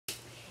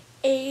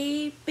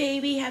Hey,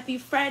 baby. Happy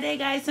Friday,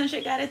 guys.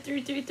 Sunshine got it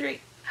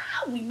 333.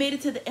 We made it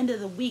to the end of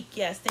the week.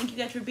 Yes. Thank you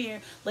guys for being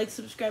here. Like,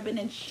 subscribing,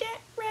 and sharing.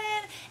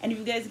 And if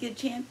you guys get a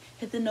chance,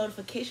 hit the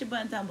notification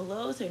button down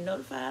below so you're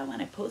notified when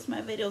I post my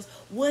videos.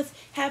 What's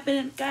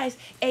happening, guys?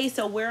 Hey,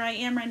 so where I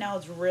am right now,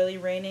 it's really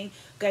raining.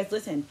 Guys,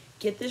 listen.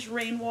 Get this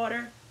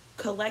rainwater.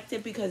 Collect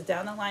it, because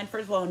down the line,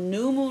 first of all,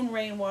 new moon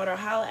rainwater,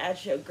 holla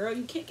at you, girl.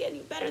 You can't get any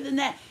better than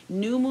that.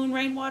 New moon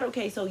rainwater.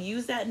 Okay, so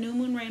use that new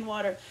moon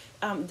rainwater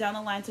down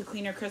the line to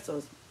clean your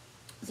crystals.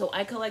 So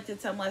I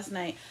collected some last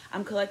night.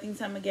 I'm collecting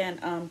some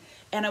again.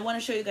 And I want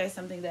to show you guys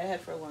something that I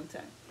had for a long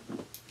time.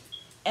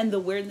 And the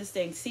weirdness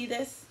thing. See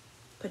this?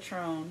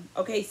 Patron.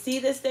 Okay, see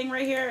this thing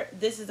right here?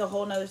 This is a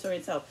whole nother story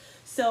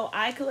itself. So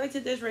I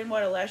collected this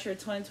rainwater last year,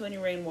 2020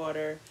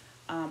 rainwater.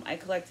 I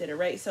collected it,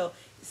 right? So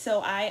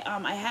I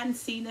hadn't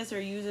seen this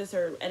or used this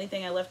or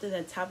anything. I left it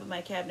in the top of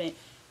my cabinet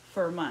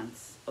for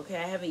months. Okay,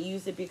 I haven't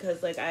used it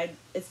because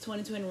it's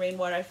 2020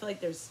 rainwater. I feel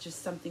like there's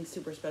just something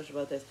super special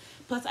about this.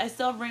 Plus, I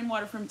still have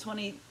rainwater from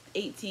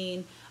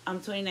 2018,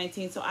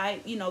 2019. So I,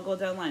 go down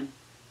the line.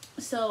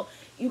 So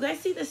you guys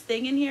see this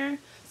thing in here?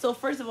 So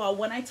first of all,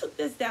 when I took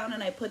this down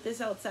and I put this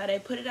outside, I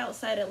put it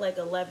outside at like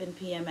 11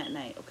 p.m. at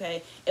night,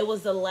 okay? It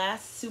was the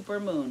last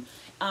super moon.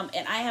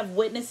 And I have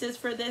witnesses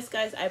for this,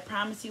 guys. I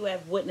promise you I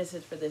have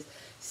witnesses for this.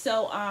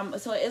 So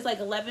it's like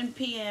 11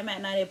 p.m.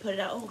 at night. I put it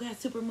out. Oh, God,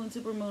 super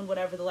moon,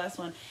 whatever, the last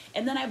one.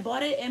 And then I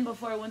bought it in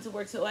before I went to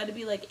work. So it had to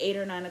be like 8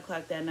 or 9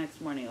 o'clock that next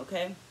morning,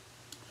 okay?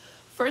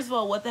 First of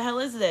all, what the hell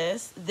is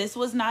this? This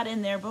was not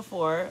in there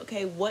before.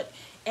 Okay,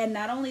 and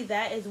not only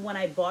that is when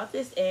I bought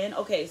this in,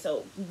 okay,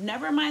 so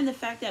never mind the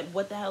fact that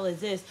what the hell is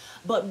this,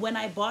 but when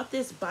I bought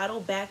this bottle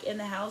back in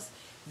the house,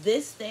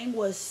 this thing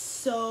was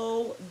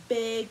so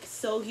big,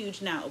 so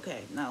huge. Now,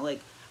 okay, now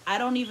like, I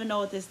don't even know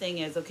what this thing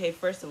is, okay,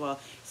 first of all.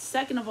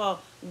 Second of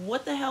all,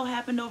 what the hell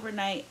happened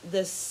overnight?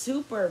 The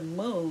super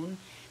moon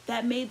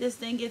that made this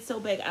thing get so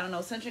big. I don't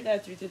know. Sunshine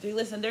got 333.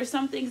 Listen, there's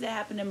some things that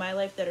happen in my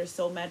life that are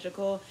so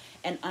magical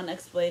and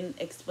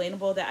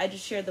unexplainable that I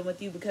just shared them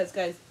with you because,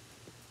 guys,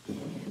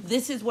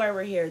 this is why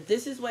we're here.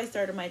 This is why I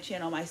started my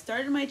channel. I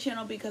started my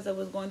channel because I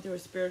was going through a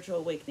spiritual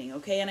awakening,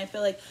 okay? And I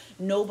feel like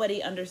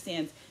nobody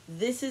understands.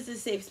 This is a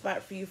safe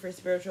spot for you for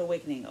spiritual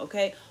awakening,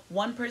 okay?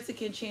 One person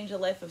can change the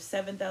life of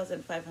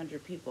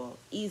 7,500 people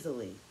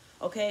easily.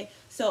 Okay,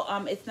 so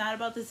it's not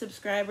about the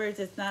subscribers.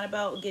 It's not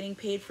about getting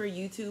paid for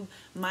YouTube.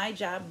 My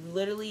job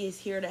literally is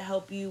here to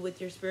help you with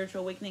your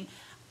spiritual awakening.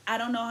 I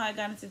don't know how I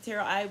got into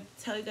tarot. I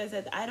tell you guys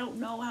that I don't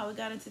know how I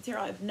got into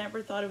tarot. I've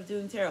never thought of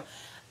doing tarot.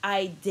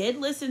 I did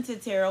listen to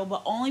tarot,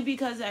 but only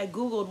because I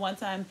Googled one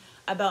time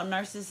about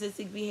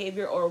narcissistic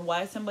behavior or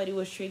why somebody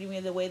was treating me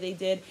the way they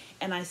did,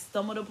 and I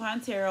stumbled upon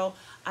tarot.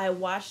 I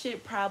watched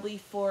it probably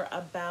for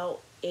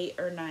about 8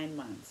 or 9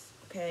 months,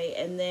 okay?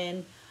 And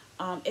then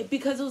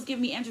because it was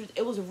giving me interest,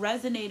 it was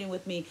resonating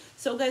with me.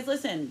 So guys,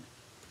 listen,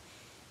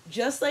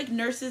 just like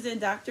nurses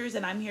and doctors,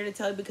 and I'm here to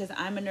tell you because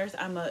I'm a nurse.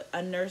 I'm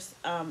a nurse.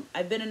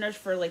 I've been a nurse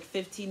for like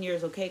 15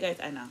 years. Okay, guys,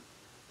 I know.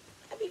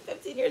 I mean,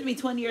 15 years, me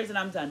 20 years, and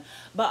I'm done.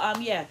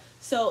 But yeah.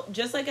 So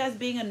just like as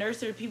being a nurse,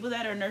 there are people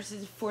that are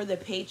nurses for the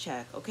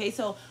paycheck. Okay,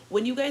 so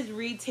when you guys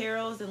read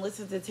tarots and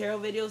listen to tarot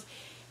videos,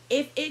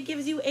 if it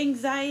gives you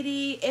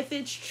anxiety, if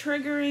it's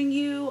triggering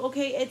you,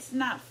 okay, it's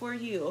not for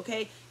you,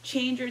 okay?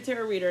 Change your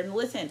tarot reader. And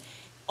listen,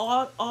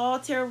 all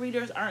tarot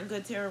readers aren't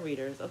good tarot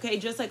readers, okay?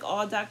 Just like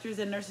all doctors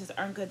and nurses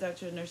aren't good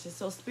doctors and nurses.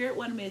 So Spirit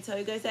wanted me to tell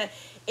you guys that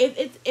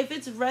if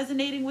it's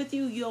resonating with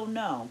you, you'll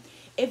know.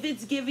 If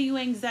it's giving you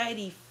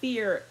anxiety,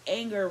 fear,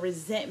 anger,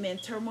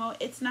 resentment, turmoil,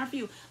 it's not for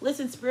you.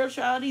 Listen,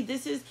 spirituality,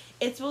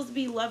 it's supposed to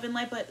be love and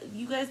light, but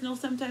you guys know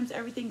sometimes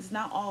everything's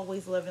not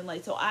always love and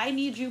light. So I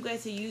need you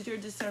guys to use your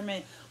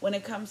discernment when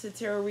it comes to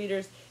tarot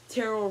readers,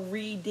 tarot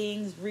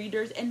readings,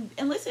 readers. And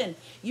listen,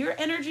 your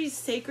energy is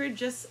sacred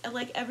just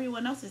like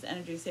everyone else's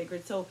energy is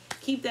sacred. So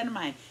keep that in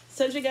mind.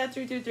 Sunshine got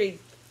 333.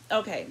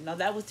 Okay, now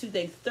that was 2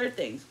 things. Third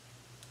things.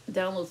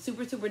 Downloads,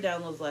 super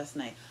downloads last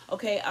night.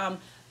 Okay,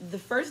 the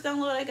first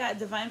download I got,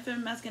 Divine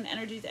Feminine Masculine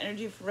Energies,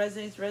 energy for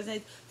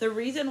resonates. The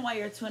reason why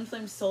your twin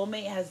flame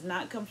soulmate has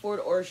not come forward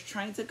or is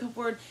trying to come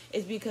forward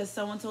is because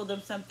someone told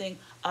them something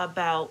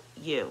about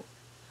you.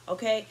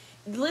 Okay,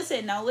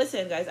 listen,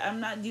 guys, I'm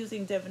not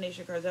using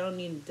divination cards. I don't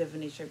need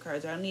divination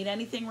cards. I don't need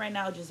anything right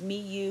now. Just me,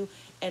 you,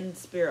 and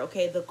Spirit.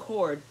 Okay, the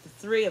cord, the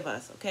 3 of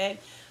us. Okay,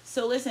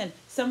 so listen,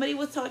 somebody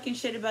was talking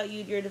shit about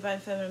you, your Divine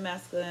Feminine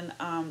Masculine,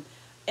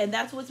 and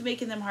that's what's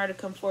making them hard to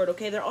come forward,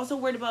 okay? They're also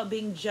worried about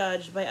being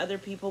judged by other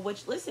people,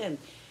 which, listen,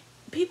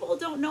 people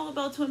don't know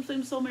about twin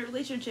flame soulmate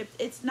relationships.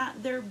 It's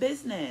not their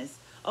business,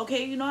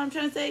 okay? You know what I'm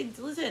trying to say?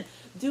 Listen,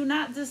 do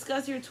not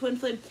discuss your twin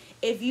flame.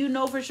 If you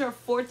know for sure,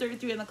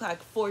 4:33 on the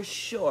clock, for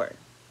sure.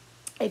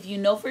 If you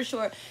know for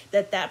sure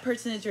that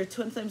person is your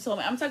twin flame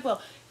soulmate, I'm talking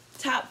about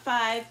top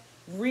 5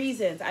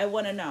 reasons I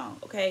want to know,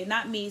 okay?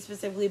 Not me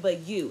specifically, but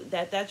you,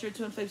 that's your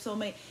twin flame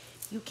soulmate.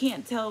 You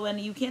can't tell and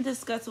you can't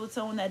discuss with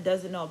someone that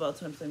doesn't know about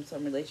twin flame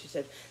soulmate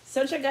relationships.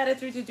 Sunshine got it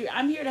 323.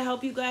 I'm here to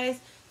help you guys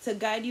to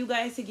guide you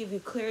guys, to give you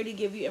clarity,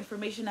 give you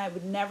information. I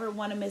would never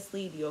want to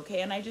mislead you,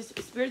 okay? And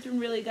Spirit's been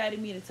really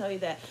guiding me to tell you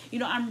that. You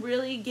know, I'm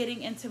really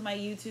getting into my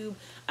YouTube.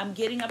 I'm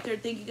getting up there.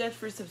 Thank you guys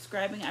for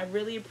subscribing. I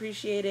really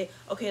appreciate it.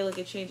 Okay, look,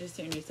 it changes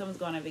scenery. Someone's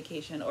going on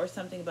vacation or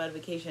something about a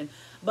vacation.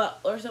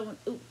 Or someone,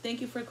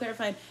 thank you for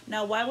clarifying.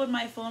 Now, why would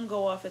my phone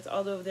go off? It's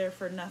all over there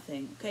for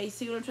nothing, okay?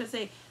 See what I'm trying to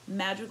say?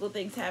 Magical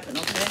things happen,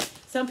 okay?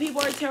 Some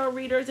people are tarot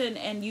readers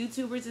and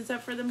YouTubers and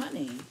stuff for the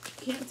money.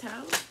 Can't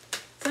tell.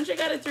 Sunshine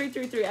got a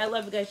 333. I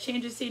love you guys.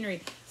 Change of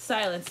scenery.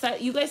 Silence.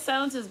 You guys,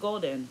 silence is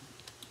golden.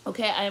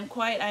 Okay, I am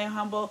quiet. I am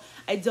humble.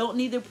 I don't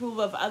need the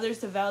approval of others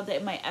to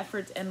validate my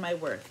efforts and my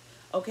work.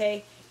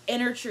 Okay,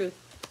 inner truth.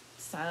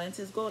 Silence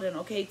is golden.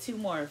 Okay, 2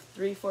 more.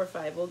 3, 4,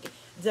 5. Okay.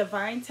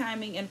 Divine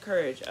timing and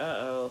courage.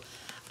 Uh-oh.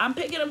 I'm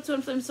picking up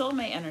Twin Flame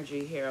Soulmate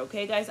energy here,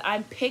 okay, guys?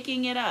 I'm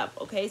picking it up,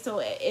 okay? So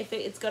if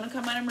it's going to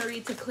come out of Marie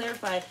to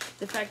clarify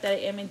the fact that I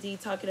am indeed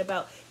talking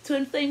about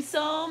Twin Flame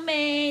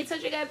Soulmate.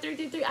 Touch I got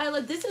 333. I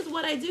love, this is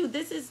what I do.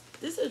 This is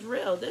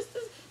real. This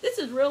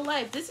is real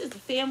life. This is the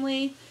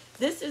family.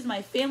 This is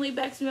my family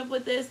backs me up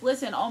with this.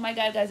 Listen, oh my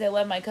God, guys, I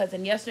love my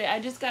cousin. Yesterday, I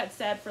just got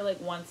sad for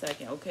like 1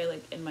 second, okay?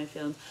 Like in my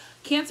feelings.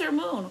 Cancer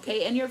moon,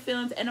 okay? In your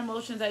feelings and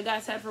emotions, I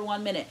got sad for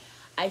 1 minute.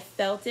 I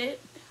felt it.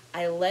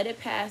 I let it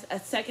pass. A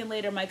second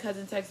later, my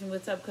cousin texted me,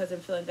 "What's up,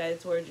 cousin? Feeling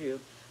guided towards you."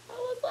 I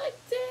was like,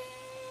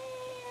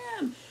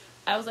 damn.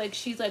 I was like,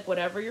 she's like,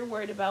 whatever you're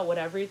worried about,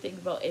 whatever you think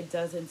about, it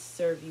doesn't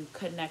serve you.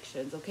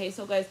 Connections, okay?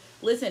 So, guys,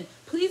 listen,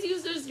 please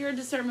use your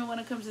discernment when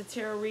it comes to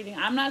tarot reading.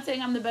 I'm not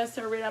saying I'm the best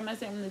tarot reader. I'm not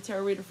saying I'm the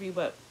tarot reader for you,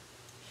 but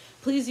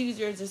please use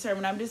your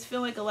discernment. I'm just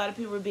feeling like a lot of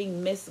people are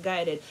being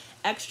misguided.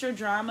 Extra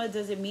drama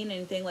doesn't mean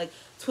anything. Like,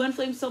 twin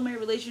flame soulmate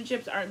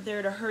relationships aren't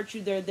there to hurt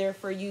you. They're there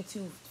for you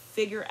to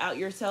figure out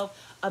yourself,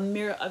 a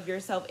mirror of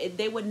yourself.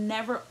 They would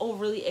never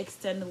overly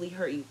extendedly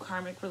hurt you.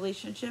 Karmic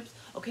relationships,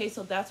 okay?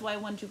 So that's why I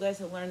want you guys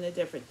to learn the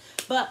difference.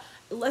 But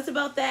less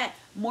about that,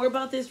 more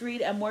about this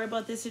read, and more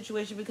about this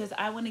situation, because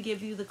I want to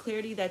give you the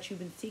clarity that you've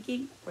been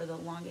seeking for the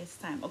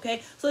longest time,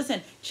 okay? So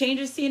listen,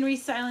 change of scenery,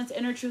 silence,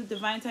 inner truth,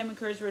 divine time, and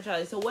courage,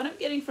 spirituality. So what I'm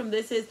getting from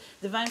this is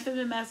divine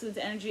feminine masculine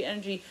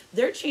energy.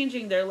 They're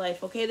changing their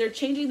life, okay? They're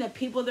changing the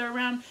people they're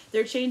around.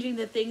 They're changing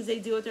the things they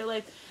do with their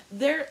life.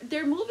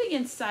 They're moving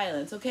in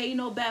silence, okay? You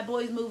know, bad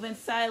boys move in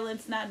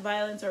silence, not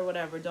violence or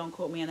whatever. Don't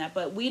quote me on that.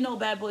 But we know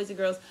bad boys and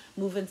girls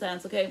move in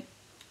silence, okay?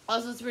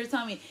 Also, Spirit,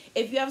 tell me,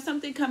 if you have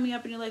something coming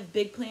up in your life,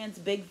 big plans,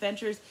 big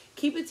ventures,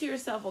 keep it to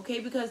yourself, okay?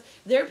 Because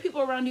there are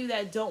people around you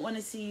that don't want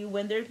to see you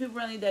win. There are people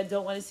around you that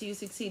don't want to see you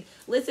succeed.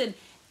 Listen,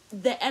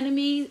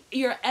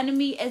 your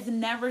enemy is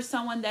never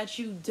someone that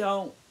you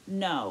don't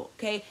know,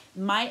 okay?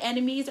 My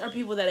enemies are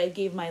people that I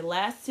gave my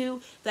last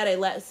to, that I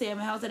let stay in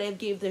my house, that I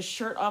gave the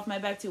shirt off my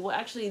back to. Well,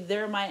 actually,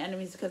 they're my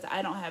enemies because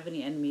I don't have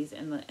any enemies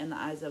in the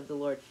eyes of the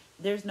Lord.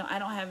 I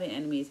don't have any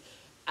enemies.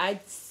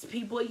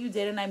 People you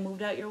did, and I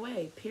moved out your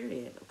way,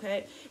 period,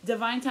 okay?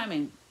 Divine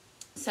timing.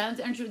 Silence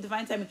and truth,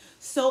 divine timing.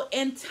 So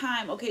in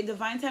time, okay,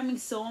 divine timing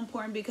is so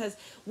important because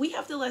we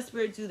have to let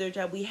spirit do their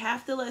job. We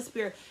have to let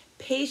spirit.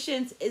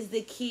 Patience is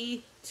the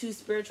key to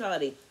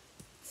spirituality.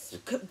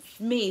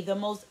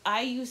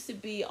 I used to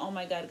be, oh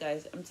my God,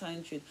 guys, I'm telling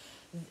the truth,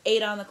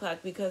 8 on the clock,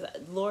 because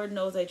Lord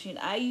knows I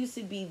changed. I used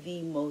to be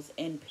the most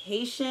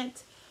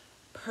impatient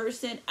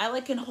person. I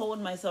can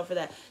hold myself for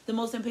that. The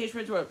most impatient person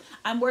in the world.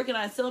 I'm working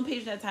on it. Still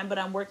impatient at time, but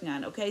I'm working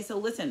on it, okay? So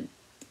listen,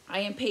 I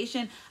am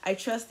patient. I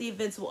trust the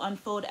events will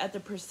unfold at the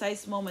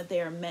precise moment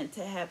they are meant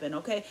to happen,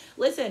 okay?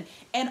 Listen,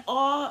 and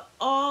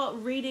all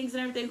readings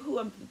and everything,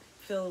 I'm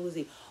feeling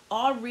woozy.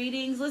 All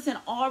readings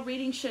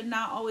should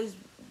not always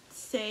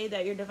say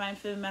that your divine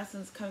feminine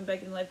masculine is coming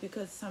back in life,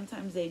 because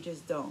sometimes they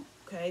just don't,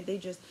 okay? They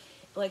just,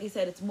 like I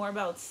said, it's more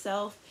about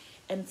self,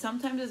 and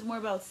sometimes it's more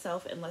about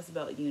self and less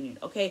about union,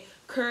 okay?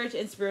 Courage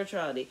and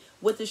spirituality.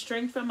 With the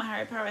strength from my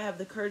higher power, I have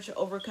the courage to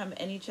overcome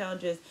any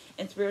challenges.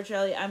 And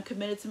spirituality, I'm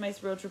committed to my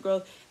spiritual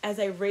growth. As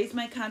I raise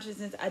my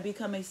consciousness, I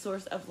become a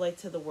source of light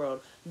to the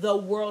world. The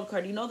World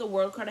card. You know the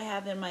World card I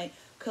have in my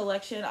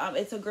collection?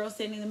 It's a girl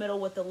standing in the middle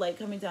with the light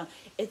coming down.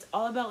 It's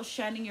all about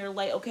shining your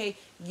light, okay?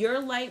 Your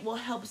light will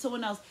help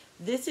someone else.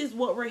 This is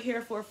what we're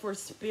here for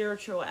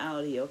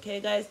spirituality,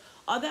 okay, guys?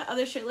 All that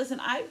other shit, listen,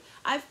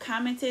 I've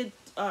commented,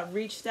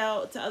 reached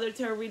out to other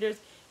tarot readers.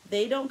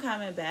 They don't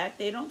comment back.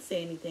 They don't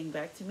say anything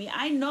back to me.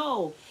 I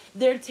know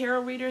there are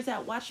tarot readers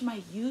that watch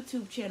my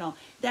YouTube channel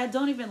that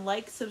don't even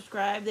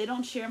subscribe. They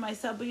don't share my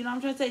stuff. But you know what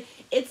I'm trying to say?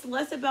 It's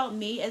less about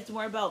me. It's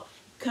more about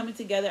coming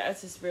together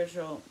as a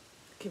spiritual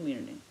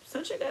community.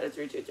 Sunshine got a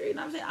 323. You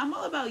know what I'm saying? I'm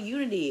all about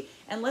unity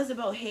and less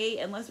about hate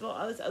and less about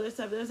all this other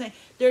stuff. You know what I'm saying?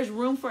 There's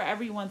room for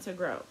everyone to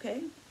grow,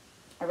 okay?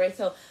 All right,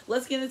 so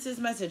let's get into this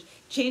message.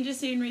 Change of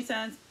scenery,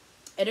 signs,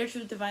 inner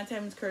truth, divine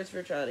timing, courage,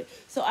 spirituality.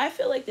 So I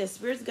feel like this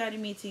Spirit's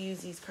guiding me to use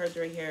these cards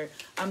right here.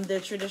 The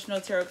traditional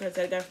tarot cards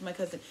that I got from my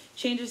cousin.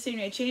 Change of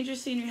scenery. Change of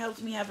scenery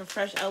helps me have a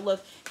fresh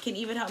outlook. Can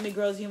even help me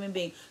grow as a human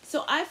being.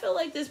 So I feel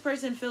like this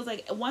person feels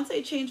like once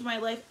I change my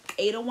life,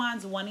 8 of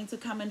Wands wanting to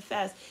come in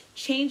fast,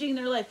 changing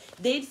their life.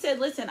 They said,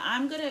 listen,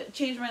 I'm going to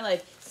change my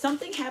life.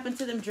 Something happened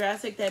to them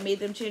drastic that made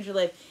them change their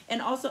life.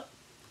 And also,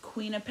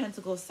 Queen of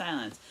Pentacles,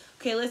 silence.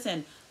 Okay,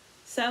 listen,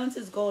 silence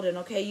is golden.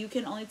 Okay, you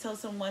can only tell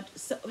so much.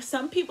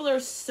 Some people are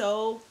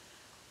so,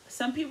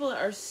 some people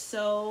are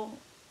so,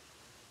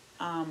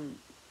 um,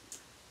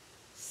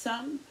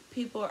 some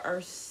people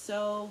are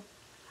so,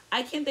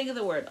 I can't think of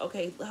the word.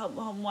 Okay, hold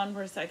on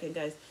for a second,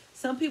 guys.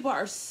 Some people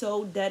are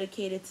so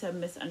dedicated to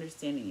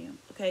misunderstanding you.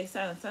 Okay,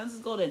 silence. Silence is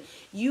golden.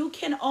 You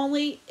can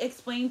only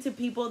explain to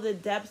people the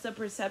depths of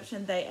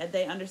perception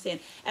they understand.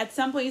 At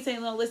some point, you say,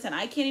 "No, listen,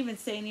 I can't even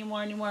say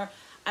anymore.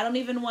 I don't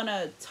even want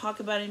to talk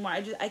about it anymore.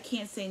 I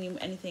can't say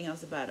anything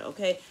else about it."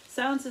 Okay,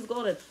 silence is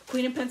golden.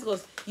 Queen of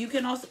Pentacles. You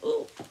can also,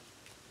 ooh,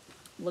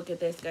 look at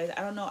this, guys.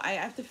 I don't know. I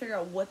have to figure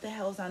out what the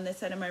hell's on this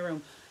side of my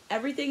room.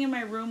 Everything in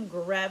my room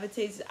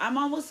gravitates. I'm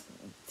almost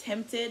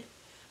tempted,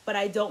 but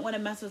I don't want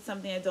to mess with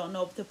something I don't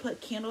know, to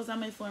put candles on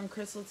my floor and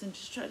crystals and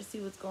just try to see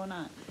what's going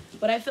on.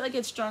 But I feel like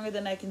it's stronger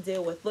than I can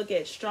deal with. Look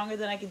at stronger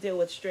than I can deal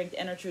with. Strength,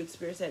 inner truth.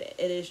 Spirit said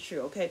it is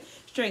true. Okay,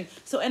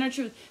 strength. So inner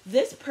truth.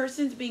 This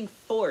person's being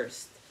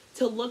forced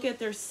to look at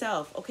their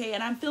self. Okay,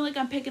 and I feel like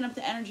I'm picking up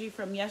the energy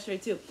from yesterday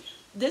too.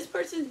 This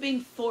person's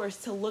being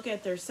forced to look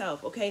at their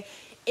self. Okay,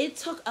 it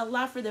took a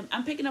lot for them.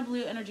 I'm picking up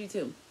Leo energy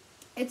too.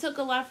 It took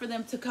a lot for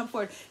them to come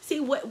forward.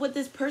 See, what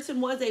this person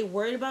was, they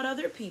worried about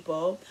other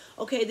people.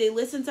 Okay, they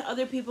listened to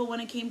other people when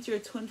it came to your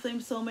twin flame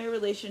soulmate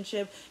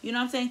relationship. You know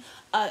what I'm saying?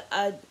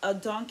 A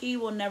donkey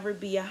will never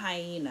be a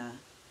hyena.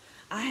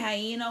 A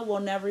hyena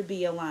will never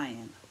be a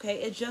lion. Okay,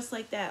 it's just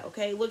like that.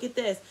 Okay, look at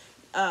this.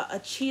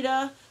 A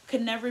cheetah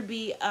could never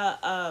be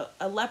a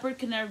leopard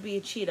could never be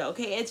a cheetah.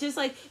 Okay, it's just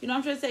like, you know what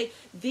I'm trying to say?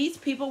 These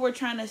people were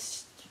trying to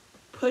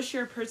push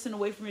your person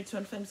away from your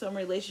twin flame soulmate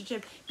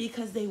relationship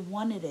because they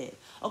wanted it.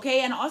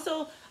 Okay, and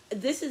also,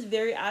 this is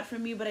very odd for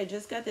me, but I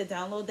just got the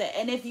download that,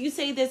 and if you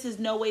say this is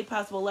no way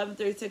possible,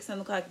 11:36 on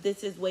the clock,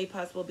 this is way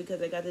possible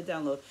because I got the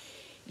download.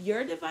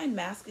 Your divine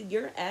masculine,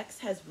 your ex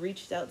has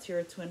reached out to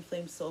your twin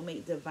flame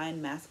soulmate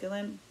divine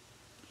masculine.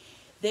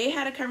 They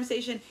had a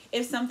conversation.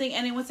 If something,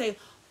 anyone say,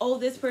 oh,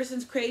 this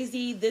person's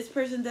crazy, this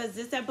person does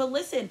this, that. But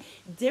listen,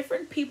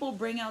 different people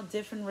bring out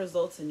different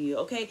results in you,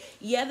 okay?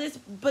 Yeah,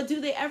 but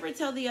do they ever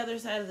tell the other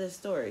side of the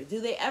story?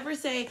 Do they ever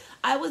say,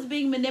 I was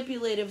being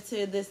manipulative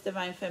to this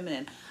divine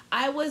feminine?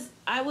 I was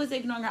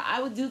ignoring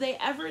her. Do they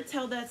ever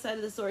tell that side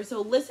of the story?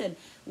 So listen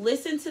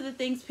to the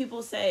things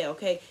people say,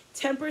 okay?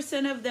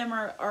 10% of them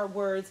are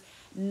words,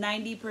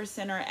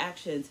 90% are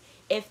actions.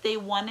 If they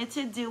wanted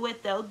to do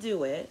it, they'll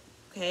do it.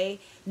 Okay,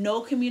 no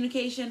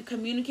communication.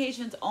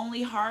 Communication's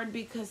only hard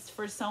because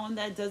for someone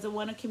that doesn't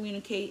want to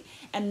communicate,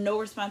 and no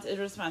response is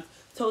response.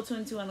 Toe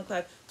 22 on the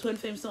clock. Twin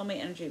flame soulmate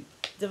energy.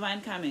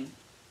 Divine timing.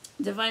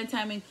 Divine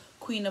timing.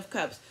 Queen of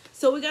Cups.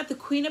 So we got the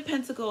Queen of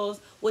Pentacles,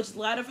 which a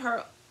lot of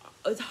her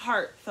is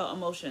heartfelt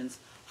emotions.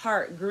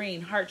 Heart,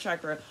 green, heart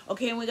chakra.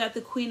 Okay, and we got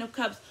the Queen of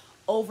Cups,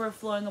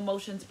 overflowing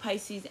emotions,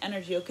 Pisces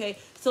energy. Okay,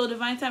 so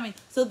divine timing.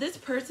 So this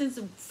person's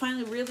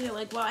finally really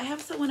like, wow, I have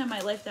someone in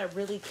my life that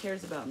really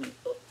cares about me.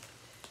 Ooh.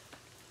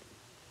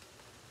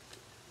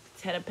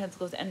 10 of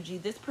Pentacles energy.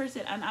 This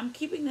person, and I'm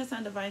keeping this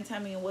on divine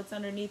timing, and what's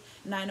underneath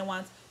 9 of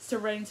Wands,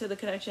 surrendering to the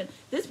connection.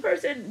 This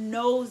person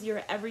knows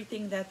you're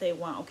everything that they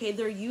want. Okay,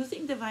 they're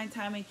using divine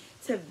timing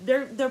to,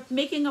 they're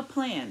making a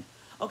plan.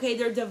 Okay,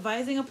 they're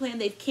devising a plan.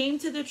 They've came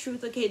to the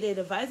truth. Okay, they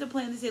devise a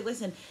plan. They say,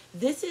 listen,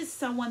 this is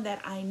someone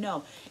that I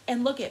know.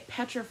 And look at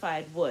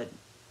petrified wood.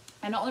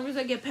 And the only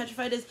reason I get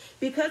petrified is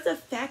because of the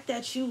fact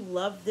that you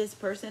love this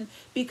person,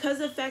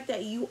 because of the fact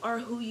that you are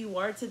who you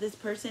are to this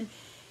person.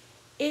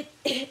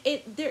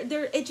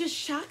 It just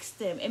shocks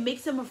them. It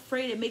makes them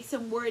afraid. It makes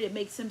them worried. It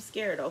makes them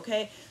scared.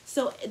 Okay.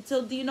 So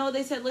do you know,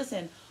 they said,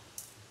 listen,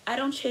 I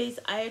don't chase,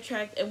 I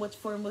attract, and what's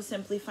for will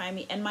simply find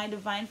me. And my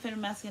divine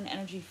feminine masculine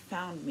energy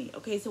found me.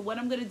 Okay. So what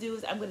I'm going to do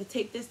is I'm going to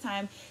take this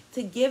time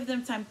to give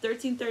them time,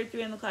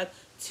 13:33 on the clock,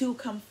 to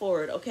come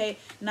forward. Okay.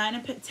 10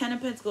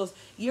 of Pentacles.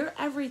 You're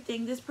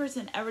everything this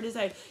person ever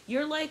desired.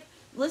 You're like,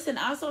 listen,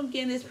 also I'm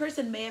getting this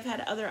person may have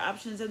had other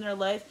options in their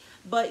life,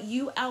 but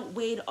you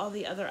outweighed all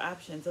the other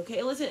options,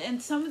 okay? Listen,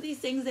 and some of these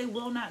things they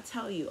will not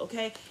tell you,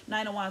 okay?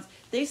 9 of Wands.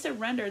 They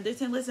surrendered. They're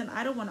saying, listen,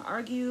 I don't want to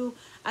argue.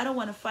 I don't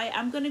want to fight.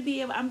 I'm going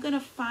to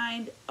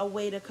find a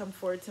way to come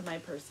forward to my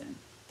person.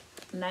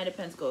 9 of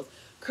Pentacles.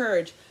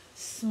 Courage.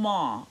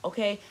 Small,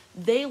 okay?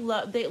 They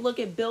look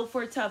at built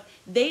for tough.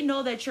 They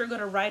know that you're going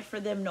to ride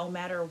for them no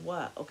matter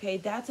what, okay?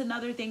 That's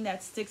another thing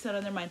that sticks out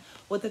in their mind.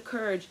 With the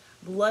courage,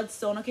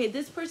 bloodstone, okay?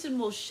 This person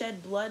will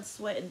shed blood,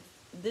 sweat, and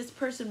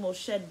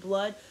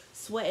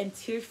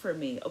tears for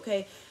me,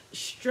 okay?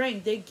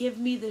 Strength, they give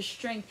me the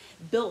strength.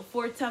 Built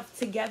for tough.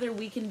 Together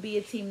we can be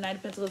a team. 9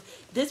 of Pentacles.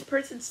 This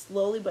person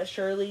slowly but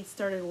surely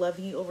started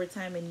loving you over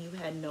time, and you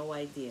had no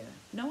idea.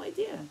 No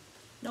idea.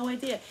 No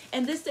idea.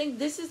 And this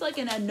is like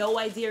a no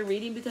idea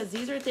reading, because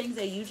these are things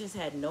that you just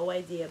had no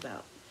idea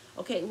about.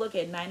 Okay, look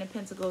at 9 of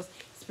Pentacles,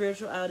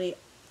 spirituality,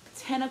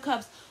 10 of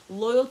Cups,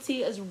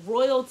 loyalty is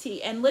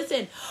royalty. And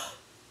listen,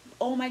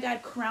 oh my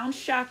God, crown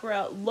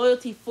chakra,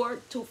 loyalty,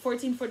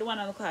 14:41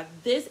 on the clock.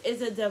 This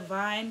is a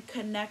divine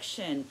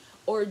connection,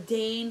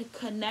 ordained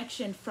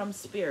connection from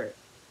spirit.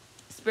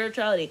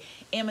 Spirituality,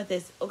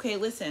 amethyst. Okay,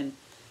 listen.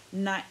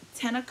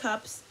 Ten of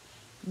Cups,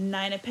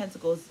 Nine of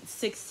Pentacles.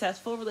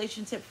 Successful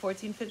relationship,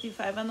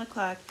 14:55 on the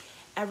clock.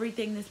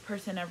 Everything this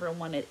person ever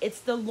wanted.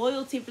 It's the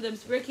loyalty for them.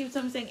 Spirit keeps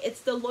on saying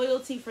it's the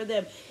loyalty for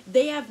them.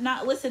 They have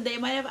not, listen, they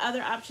might have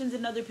other options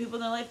and other people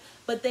in their life,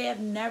 but they have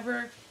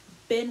never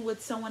been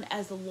with someone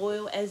as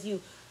loyal as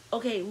you.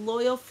 Okay,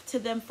 loyal to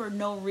them for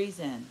no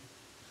reason.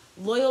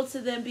 Loyal to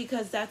them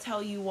because that's how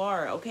you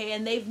are, okay?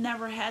 And they've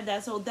never had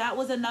that. So that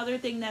was another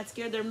thing that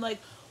scared them. Like,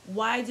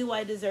 why do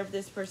I deserve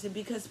this person?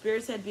 Because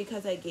Spirit said,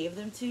 because I gave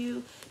them to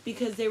you,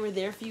 because they were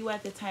there for you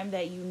at the time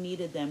that you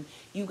needed them.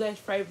 You guys,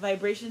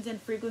 vibrations and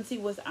frequency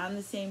was on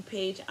the same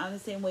page, on the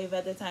same wave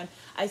at the time.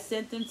 I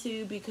sent them to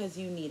you because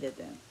you needed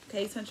them.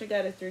 Okay, Sunshine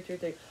Goddess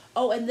 333.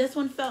 Oh, and this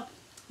one fell.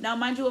 Now,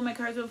 mind you, when my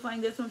cards were flying,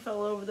 this one fell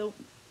all over the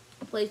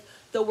place.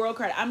 The World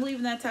card. I'm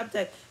leaving that top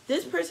deck.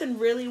 This person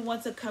really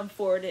wants to come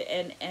forward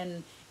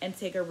and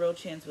take a real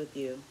chance with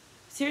you.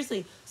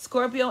 Seriously,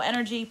 Scorpio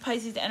energy,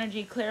 Pisces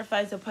energy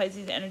clarifies. The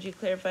Pisces energy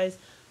clarifies.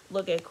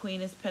 Look at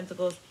Queen of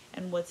Pentacles.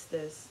 And what's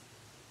this?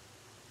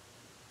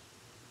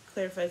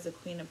 Clarifies the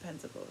Queen of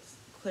Pentacles.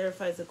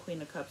 Clarifies the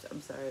Queen of Cups.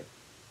 I'm sorry.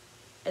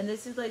 And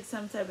this is like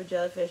some type of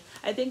jellyfish.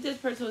 I think this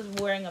person was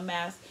wearing a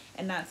mask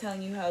and not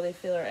telling you how they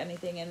feel or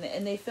anything.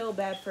 And they feel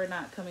bad for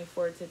not coming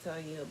forward to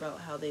telling you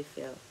about how they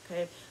feel.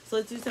 Okay? So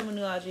let's do some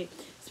Moonology.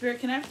 Spirit,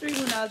 can I have 3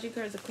 Moonology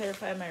cards to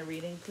clarify my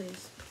reading,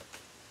 please?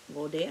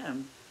 Well,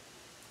 damn.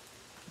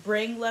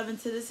 Bring love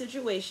into the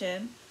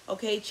situation.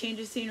 Okay, change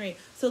the scenery.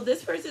 So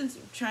this person's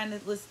trying to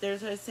listen.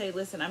 There's what I say,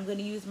 listen, I'm going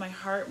to use my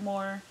heart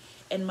more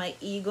and my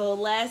ego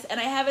less. And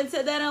I haven't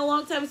said that in a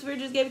long time. Spirit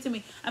just gave it to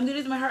me. I'm going to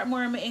use my heart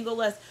more and my ego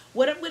less.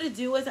 What I'm going to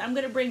do is I'm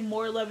going to bring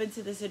more love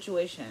into the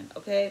situation.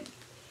 Okay,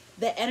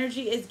 the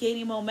energy is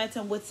gaining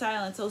momentum with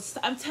silence. So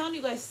I'm telling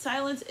you guys,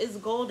 silence is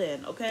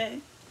golden.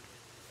 Okay.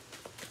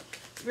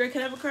 Spirit,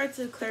 can I have a card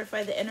to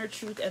clarify the inner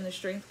truth and the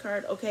strength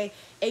card? Okay,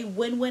 a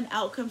win-win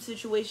outcome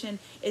situation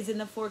is in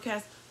the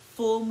forecast.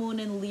 Full moon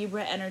in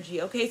Libra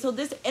energy. Okay, so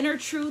this inner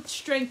truth,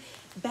 strength,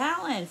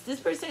 balance. This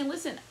person saying,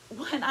 listen,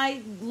 when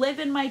I live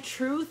in my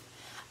truth,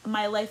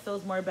 my life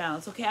feels more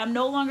balanced. Okay, I'm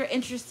no longer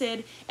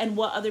interested in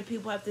what other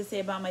people have to say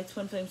about my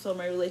twin flame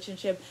soulmate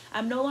relationship.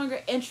 I'm no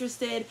longer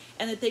interested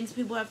in the things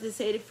people have to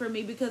say for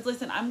me, because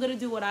listen, I'm gonna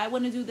do what I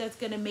want to do that's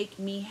gonna make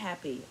me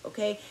happy.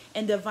 Okay,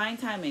 and divine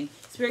timing.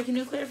 Spirit, can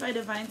you clarify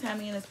divine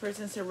timing in this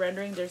person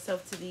surrendering their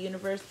self to the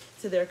universe,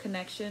 to their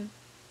connection?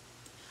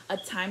 A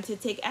time to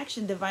take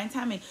action, divine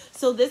timing.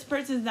 So this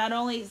person's not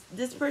only,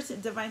 this person,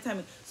 divine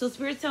timing. So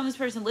Spirit's telling this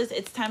person, listen,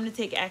 it's time to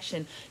take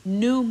action.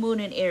 New moon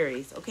in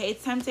Aries. Okay,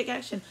 it's time to take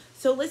action.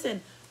 So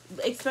listen,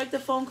 expect a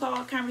phone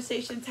call,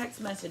 conversation,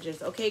 text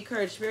messages. Okay,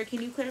 courage. Spirit,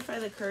 can you clarify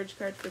the courage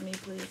card for me,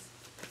 please?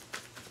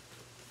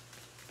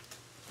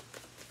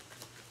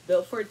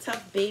 Built for a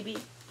tough baby.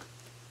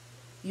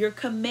 Your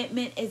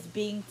commitment is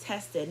being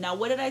tested. Now,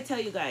 what did I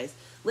tell you guys?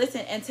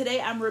 Listen, and today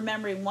I'm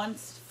remembering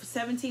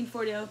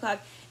 17:40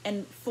 o'clock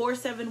and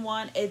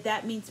 471.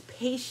 That means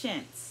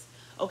patience.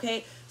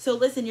 Okay, so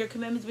listen, your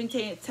commitment's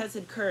being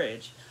tested.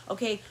 Courage.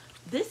 Okay,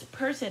 this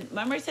person.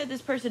 Remember, I said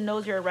this person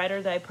knows you're a ride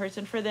or die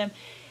person for them.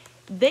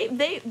 Okay,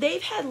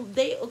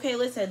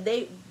 listen.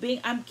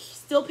 I'm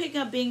still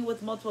picking up being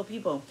with multiple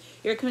people.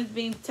 Your commitment's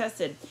being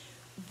tested.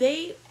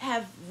 They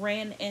have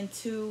ran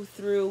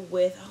through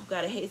with, oh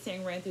God, I hate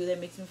saying ran through.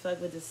 That makes me feel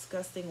like a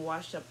disgusting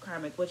washed up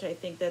karmic, which I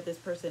think that this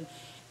person,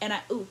 and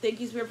thank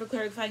you, Spirit, for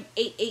clarifying.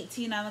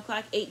 8:18 on the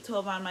clock,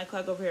 8:12 on my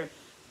clock over here.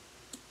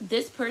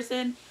 This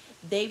person,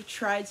 they've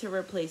tried to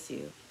replace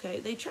you.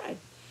 Okay, they tried.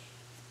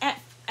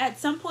 At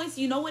some points,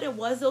 you know what it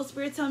was though,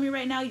 Spirit, tell me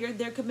right now,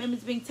 their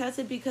commitment's being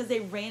tested because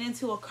they ran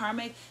into a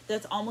karmic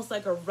that's almost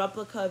like a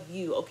replica of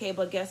you. Okay,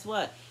 but guess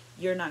what?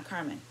 You're not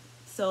karmic.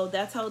 So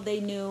that's how they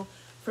knew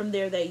from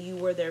there that you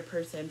were their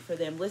person for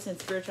them. Listen,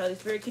 spirituality.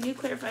 Spirit, can you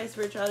clarify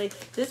spirituality?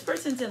 This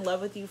person's in love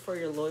with you for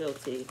your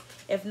loyalty.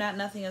 If not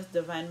nothing else,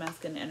 divine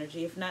masculine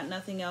energy. If not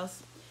nothing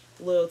else,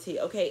 loyalty.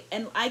 Okay,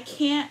 and I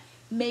can't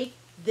make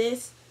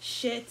this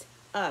shit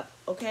up.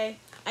 Okay,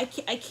 I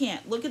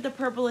can't. Look at the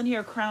purple in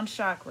here, crown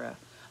chakra.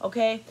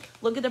 Okay,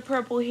 look at the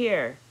purple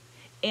here,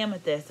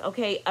 amethyst.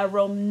 Okay,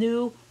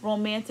 new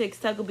romantic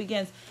cycle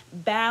begins.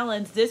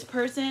 Balance. This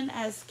person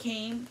has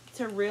came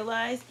to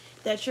realize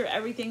that you're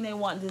everything they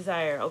want and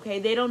desire. Okay,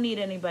 they don't need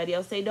anybody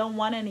else. They don't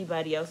want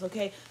anybody else.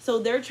 Okay, so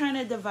they're trying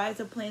to devise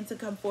a plan to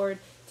come forward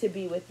to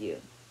be with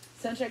you.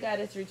 Sunshine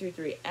Goddess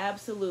 333.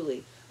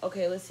 Absolutely.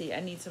 Okay, let's see.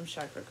 I need some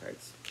chakra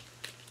cards,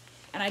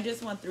 and I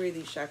just want 3 of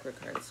these chakra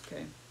cards.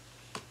 Okay,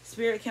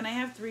 Spirit, can I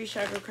have 3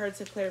 chakra cards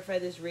to clarify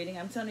this reading?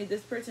 I'm telling you,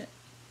 this person,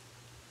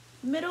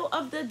 middle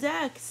of the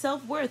deck,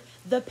 self-worth,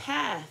 the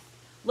path.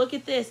 Look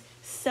at this,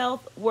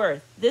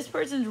 self-worth. This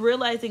person's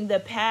realizing the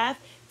path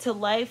to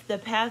life, the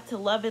path to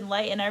love and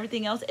light and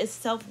everything else is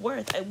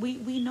self-worth.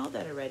 We know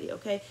that already,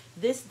 okay?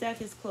 This deck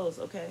is closed,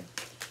 okay?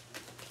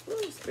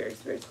 Ooh,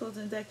 Spirit's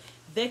closing the deck.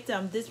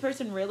 victim. This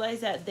person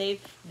realized that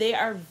they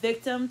are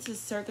victim to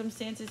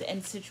circumstances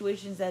and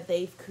situations that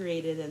they've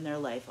created in their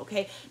life.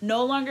 Okay,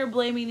 no longer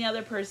blaming the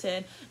other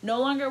person, no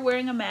longer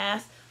wearing a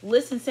mask.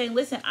 Saying,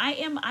 listen,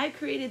 I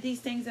created these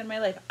things in my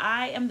life.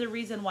 I am the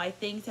reason why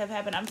things have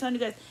happened. I'm telling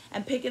you guys,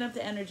 I'm picking up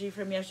the energy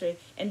from yesterday,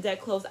 and deck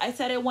closed. I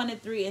said I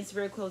wanted 3, and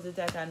Spirit closed the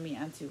deck on me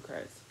on 2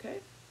 cards. Okay,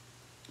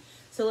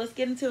 so let's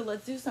get into it.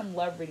 Let's do some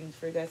love readings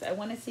for you guys. I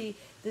want to see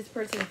this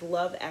person's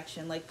love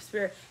action. Like,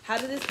 Spirit, how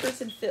did this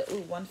person feel?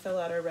 Ooh, one fell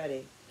out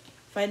already.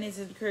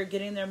 Finances occur,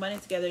 getting their money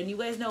together. And you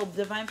guys know,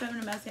 divine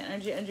feminine, masculine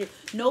energy.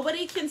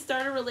 Nobody can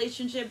start a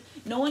relationship.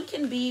 No one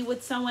can be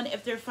with someone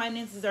if their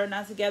finances are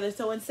not together.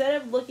 So instead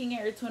of looking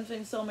at your twin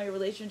flame soulmate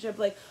relationship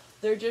like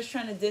they're just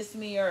trying to diss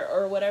me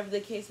or whatever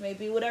the case may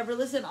be, whatever.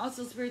 Listen,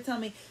 also, Spirit, tell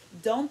me,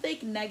 don't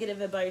think negative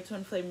about your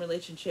twin flame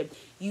relationship.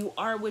 You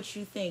are what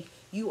you think.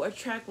 You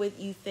attract what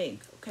you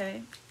think,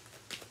 okay?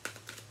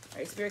 All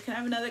right, Spirit, can I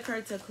have another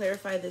card to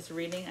clarify this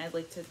reading? I'd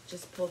like to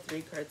just pull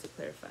 3 cards to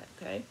clarify,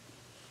 okay?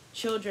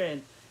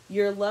 Children,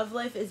 your love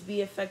life is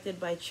being affected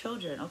by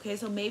children. Okay,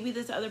 so maybe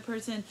this other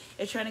person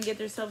is trying to get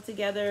themselves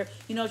together,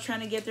 you know,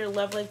 trying to get their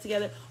love life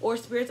together. Or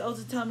Spirit's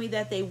also telling me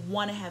that they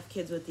want to have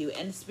kids with you.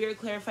 And Spirit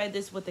clarified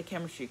this with the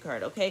chemistry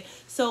card. Okay,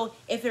 so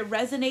if it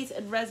resonates,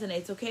 it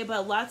resonates. Okay,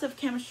 but lots of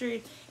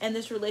chemistry in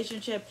this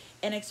relationship,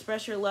 and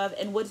express your love.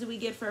 And what do we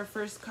get for our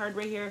first card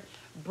right here?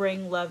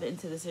 Bring love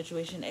into the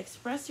situation.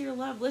 Express your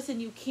love. Listen,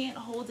 you can't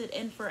hold it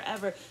in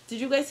forever. Did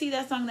you guys see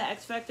that song, the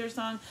X Factor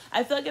song?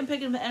 I feel like I'm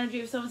picking up the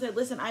energy of someone said,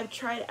 listen, I've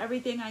tried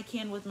everything I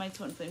can with my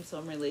twin flame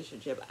soul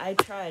relationship. I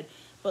tried.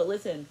 But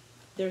listen,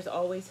 there's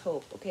always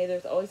hope. Okay,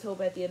 there's always hope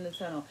at the end of the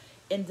tunnel.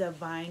 In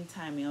divine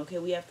timing. Okay,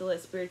 we have to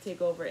let Spirit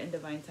take over in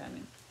divine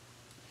timing.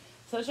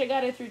 So I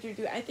got it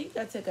 333. I think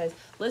that's it, guys.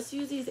 Let's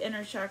use these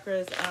inner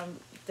chakras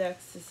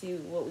decks to see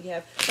what we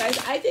have. Guys,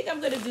 I think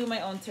I'm going to do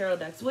my own tarot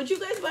decks. Would you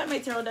guys buy my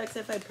tarot decks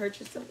if I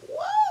purchased them?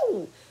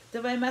 Whoa!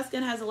 Divine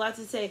Masculine has a lot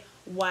to say.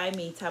 Why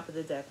me? Top of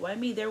the deck. Why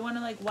me? They're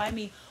wondering, like, why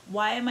me?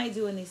 Why am I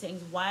doing these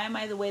things? Why am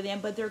I the way they am?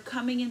 But they're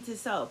coming into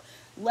self.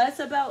 Less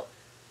about,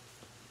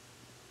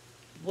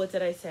 what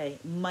did I say?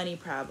 Money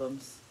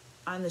problems.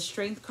 On the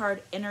Strength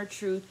card, inner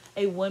truth,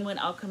 a win-win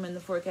outcome in the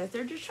forecast.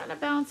 They're just trying to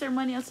balance their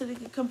money out so they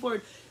can come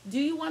forward. Do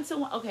you want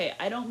someone, okay,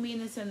 I don't mean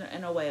this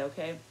in a way,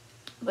 okay?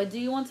 But do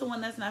you want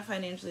someone that's not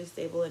financially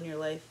stable in your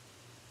life?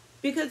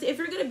 Because if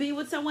you're going to be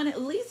with someone,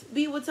 at least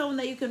be with someone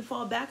that you can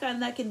fall back on,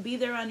 that can be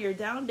there on your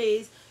down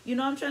days. You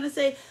know what I'm trying to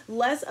say?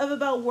 Less of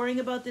about worrying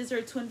about this or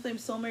a twin flame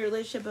soulmate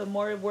relationship, but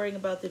more of worrying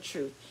about the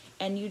truth.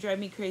 And you drive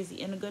me crazy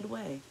in a good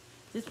way.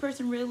 This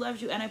person really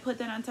loves you, and I put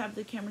that on top of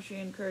the chemistry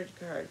and courage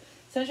card.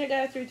 Sunshine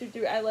got a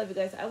 333. I love you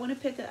guys. I want to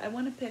pick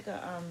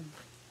a,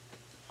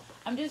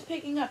 I'm just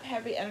picking up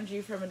heavy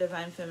energy from a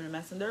divine feminine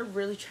masculine. They're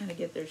really trying to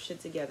get their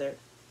shit together.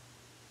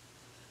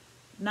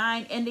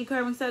 9, ending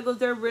karmic cycles.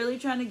 They're really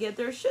trying to get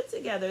their shit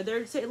together.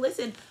 They're saying,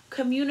 listen,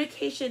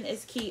 communication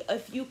is key.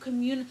 If you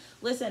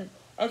listen,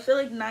 I feel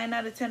like 9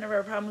 out of 10 of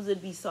our problems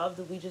would be solved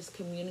if we just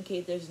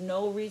communicate. There's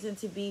no reason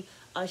to be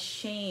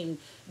ashamed.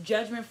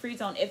 Judgment-free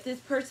zone. If this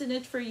person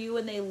is for you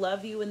and they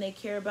love you and they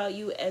care about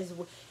you as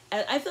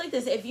I feel like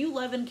this, if you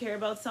love and care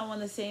about someone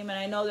the same, and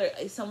I know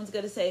that someone's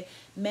going to say,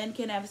 men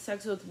can have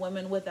sex with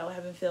women without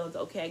having feelings.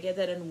 Okay, I get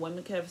that, and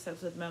women can have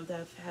sex with men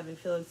without having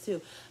feelings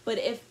too. But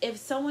if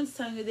someone's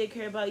telling you they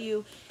care about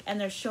you, and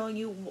they're showing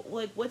you,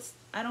 like,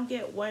 I don't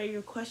get why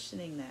you're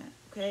questioning that,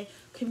 okay?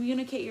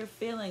 Communicate your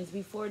feelings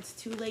before it's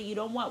too late. You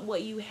don't want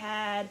what you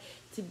had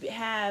to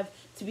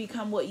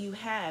become what you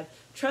have.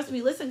 Trust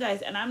me, listen,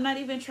 guys, and I'm not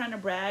even trying to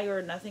brag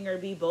or nothing or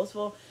be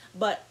boastful,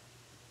 but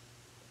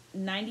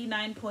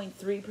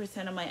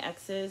 99.3% of my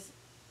exes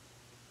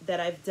that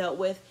I've dealt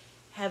with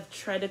have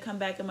tried to come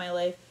back in my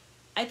life.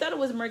 I thought it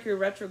was Mercury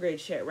retrograde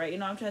shit, right? You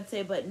know what I'm trying to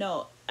say? But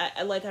no,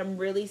 I'm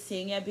really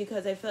seeing it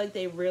because I feel like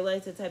they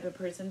realize the type of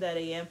person that I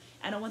am.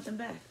 I don't want them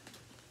back.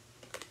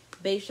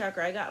 Base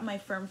chakra, I got my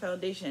firm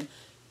foundation.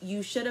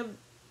 You should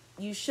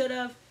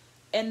have,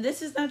 and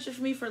this is not just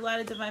for me, for a lot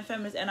of divine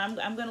feminists, and I'm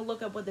going to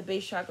look up what the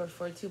base chakra is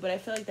for too, but I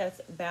feel like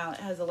that's balance,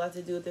 has a lot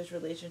to do with this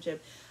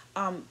relationship.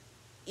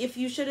 If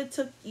you should have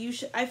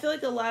I feel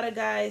like a lot of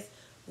guys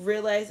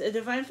realize, a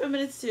divine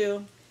feminist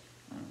too,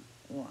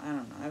 well, I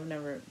don't know, I've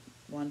never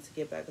wanted to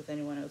get back with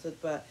anyone I was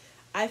with, but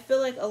I feel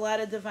like a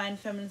lot of divine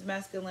feminist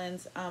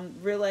masculines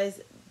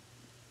realize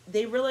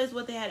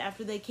what they had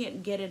after they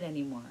can't get it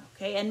anymore,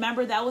 okay? And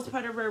remember, that was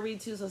part of our read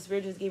too, so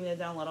Spirit just gave me a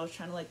download. I was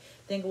trying to, like,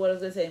 think of what I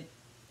was going to say.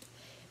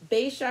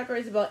 Base chakra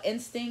is about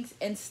instincts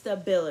and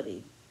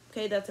stability,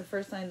 okay? That's the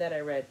first line that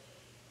I read.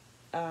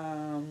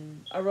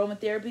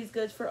 Aromatherapy is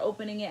good for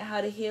opening it, how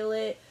to heal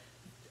it.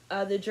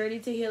 The journey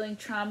to healing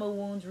trauma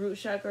wounds, root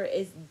chakra,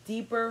 is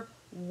deeper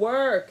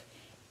work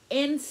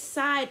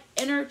inside,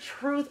 inner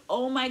truth.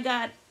 Oh my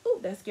God. Ooh,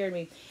 that scared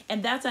me.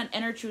 And that's on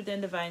inner truth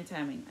and divine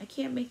timing. I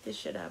can't make this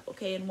shit up.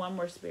 Okay, and one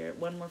more, Spirit,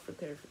 one more for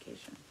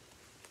clarification.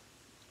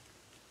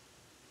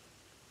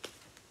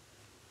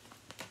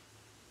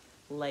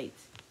 light.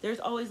 There's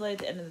always light at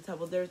the end of the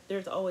tunnel.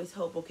 There's always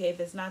hope, okay? If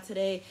it's not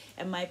today,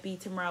 it might be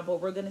tomorrow,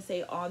 but we're going to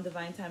say on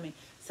divine timing.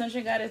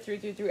 Sunshine God at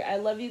 333. I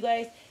love you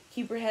guys.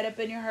 Keep your head up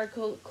in your heart,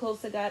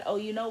 close to God. Oh,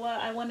 you know what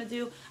I want to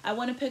do? I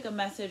want to pick a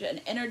message. An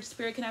inner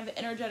spirit can have an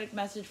energetic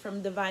message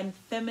from divine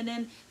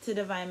feminine to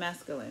divine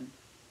masculine.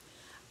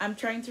 I'm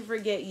trying to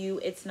forget you.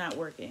 It's not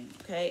working,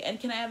 okay? And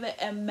can I have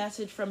a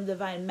message from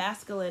divine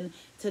masculine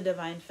to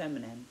divine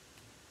feminine?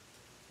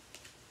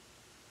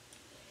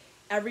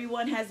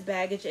 Everyone has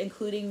baggage,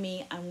 including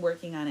me. I'm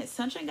working on it.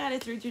 Sunshine God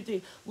at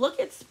 333. Look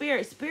at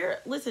spirit.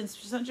 Spirit, listen,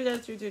 Sunshine God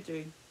at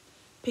 333.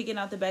 Picking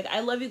out the bag. I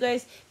love you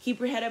guys. Keep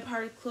your head up,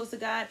 heart close to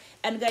God.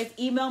 And guys,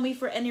 email me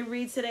for any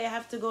reads today. I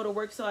have to go to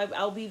work, so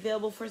I'll be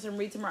available for some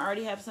reads tomorrow. I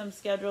already have some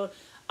scheduled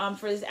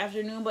for this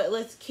afternoon, but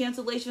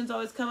cancellations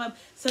always come up.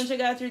 Sunshine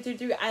God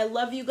 333. I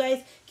love you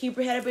guys. Keep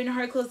your head up in your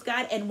heart close to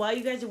God. And while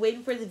you guys are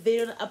waiting for this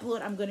video to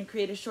upload, I'm going to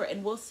create a short,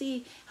 and we'll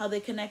see how they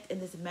connect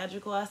in this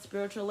magical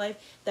spiritual life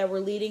that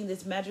we're leading,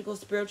 this magical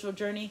spiritual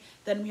journey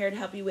that I'm here to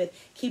help you with.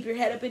 Keep your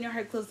head up in your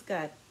heart close to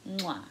God.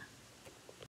 Mwah.